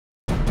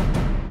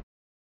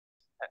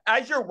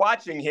as you're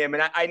watching him,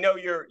 and I know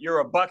you're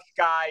a Bucks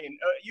guy, and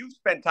you've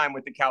spent time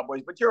with the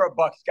Cowboys, but you're a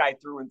Bucks guy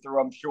through and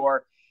through, I'm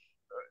sure.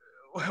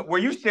 Were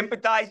you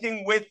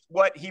sympathizing with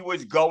what he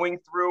was going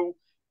through?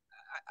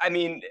 I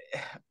mean,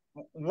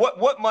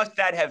 what must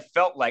that have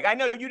felt like? I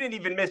know you didn't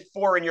even miss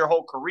four in your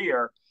whole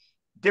career,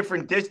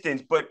 different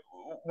distance, but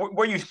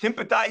were you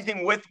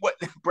sympathizing with what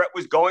Brett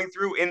was going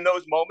through in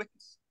those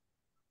moments?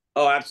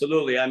 Oh,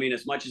 absolutely. I mean,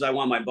 as much as I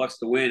want my Bucks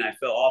to win, I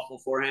feel awful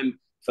for him.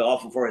 Feel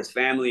awful for his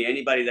family,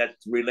 anybody that's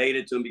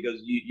related to him,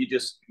 because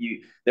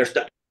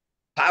they're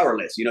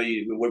powerless.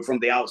 We're from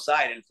the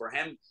outside, and for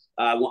him,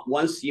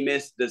 once he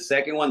missed the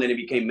second one, then it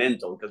became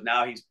mental because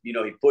now he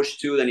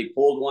pushed two, then he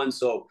pulled one,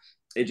 so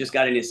it just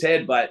got in his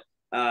head. But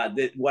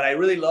what I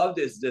really loved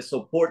is the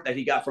support that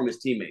he got from his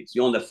teammates.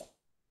 On the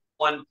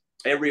one,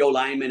 every O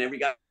lineman, every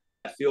guy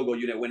field goal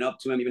unit went up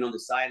to him, even on the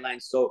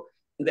sidelines. So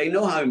they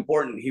know how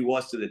important he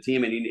was to the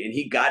team, and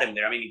he got him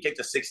there. I mean, he kicked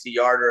a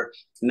 60-yarder,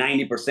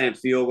 90%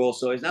 field goal.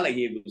 So it's not like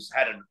he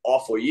had an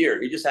awful year.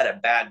 He just had a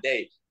bad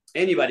day.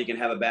 Anybody can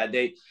have a bad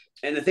day.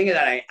 And the thing is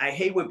that I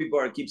hate when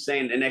people keep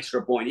saying an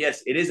extra point.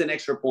 Yes, it is an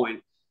extra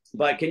point.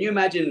 But can you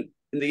imagine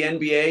in the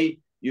NBA,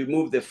 you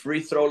move the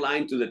free throw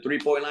line to the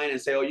three-point line and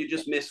say, oh, you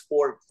just missed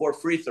four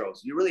free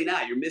throws. You're really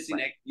not. You're missing,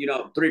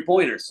 right,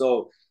 three-pointers.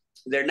 So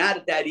they're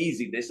not that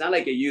easy. It's not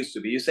like it used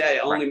to be. You say I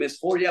only missed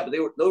four, yeah, but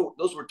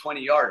those were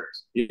 20-yarders.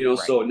 Right.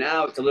 So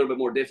now it's a little bit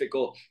more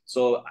difficult.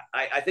 So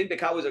I think the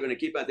Cowboys are going to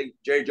keep it. I think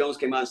Jerry Jones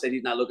came out and said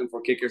he's not looking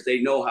for kickers.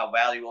 They know how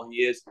valuable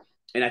he is.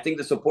 And I think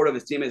the support of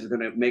his teammates is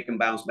going to make him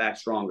bounce back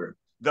stronger.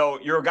 Though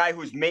you're a guy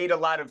who's made a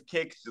lot of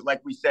kicks.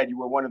 Like we said, you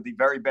were one of the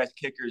very best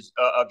kickers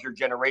of your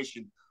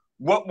generation.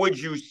 What would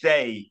you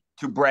say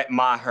to Brett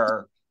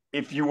Maher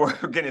if you were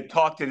going to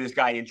talk to this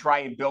guy and try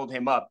and build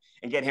him up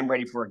and get him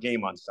ready for a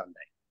game on Sunday?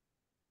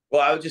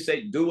 Well, I would just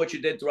say do what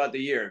you did throughout the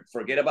year.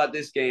 Forget about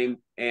this game.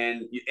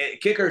 And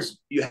kickers,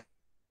 you have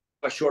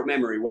a short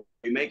memory.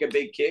 You make a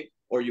big kick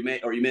or you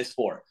miss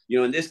four.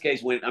 In this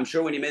case, when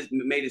he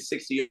made it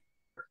 60,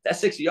 that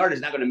 60-yard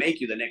is not going to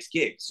make you the next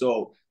kick.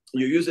 So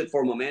you use it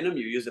for momentum.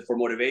 You use it for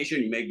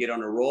motivation. You may get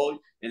on a roll,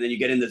 and then you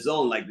get in the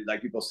zone,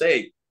 like people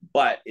say.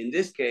 But in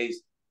this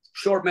case,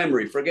 short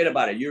memory. Forget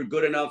about it. You're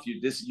good enough.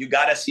 You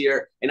got us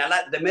here. And I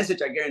like the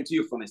message, I guarantee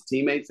you, from his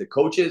teammates, the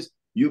coaches.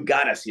 You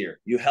got us here.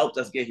 You helped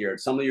us get here.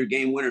 Some of your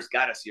game winners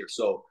got us here.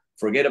 So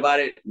forget about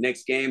it.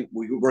 Next game,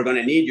 we're going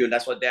to need you. And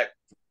that's what that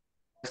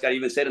guy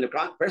even said in the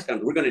press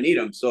conference. We're going to need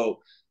him. So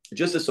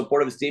just the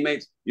support of his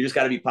teammates, you just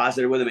got to be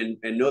positive with him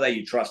and know that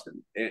you trust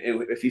him.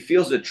 And if he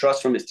feels the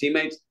trust from his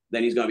teammates,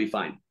 then he's going to be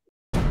fine.